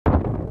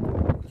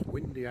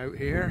Andy out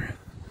here.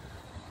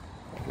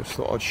 Just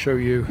thought I'd show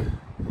you.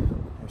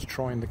 I was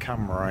trying the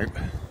camera out.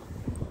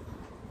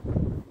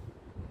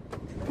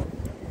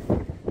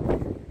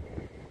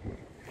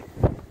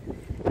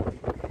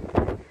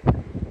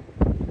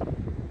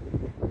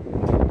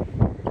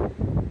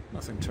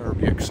 Nothing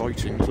terribly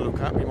exciting to look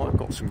at. We might have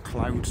got some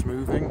clouds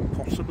moving,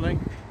 possibly.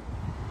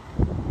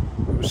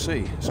 We'll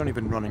see. It's only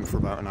been running for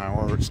about an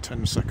hour. It's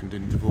 10-second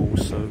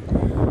intervals, so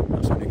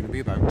that's only going to be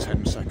about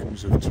 10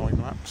 seconds of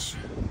time lapse.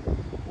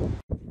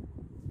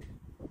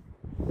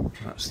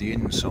 That's the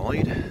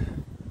inside.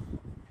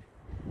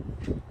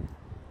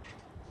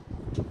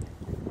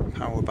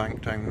 Power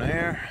bank down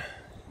there,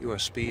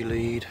 USB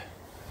lead,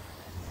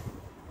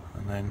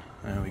 and then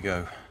there we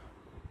go.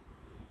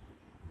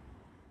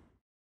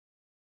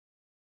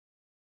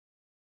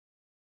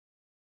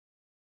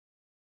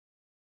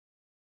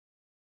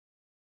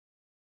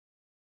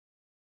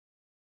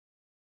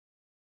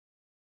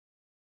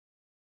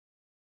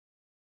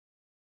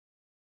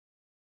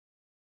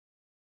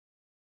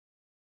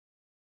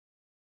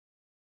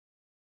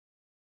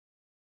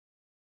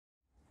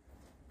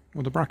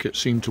 Well, the brackets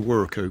seem to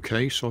work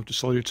okay, so I've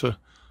decided to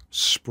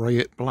spray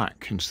it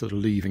black instead of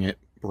leaving it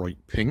bright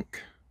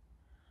pink.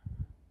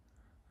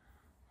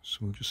 So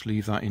we'll just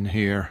leave that in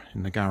here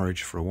in the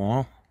garage for a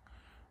while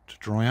to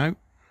dry out.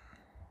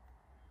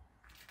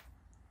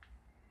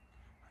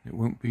 It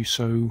won't be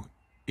so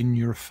in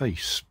your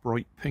face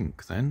bright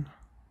pink then.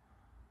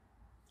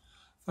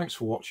 Thanks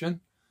for watching.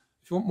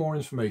 If you want more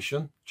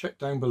information, check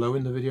down below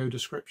in the video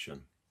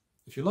description.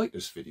 If you like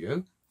this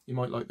video, you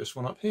might like this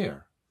one up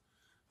here.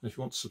 And if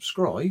you want to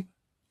subscribe, you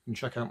can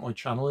check out my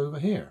channel over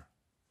here.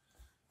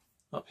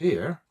 Up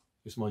here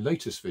is my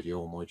latest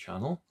video on my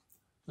channel,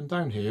 and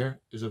down here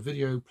is a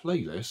video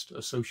playlist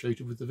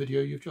associated with the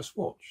video you've just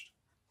watched.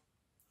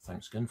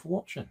 Thanks again for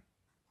watching.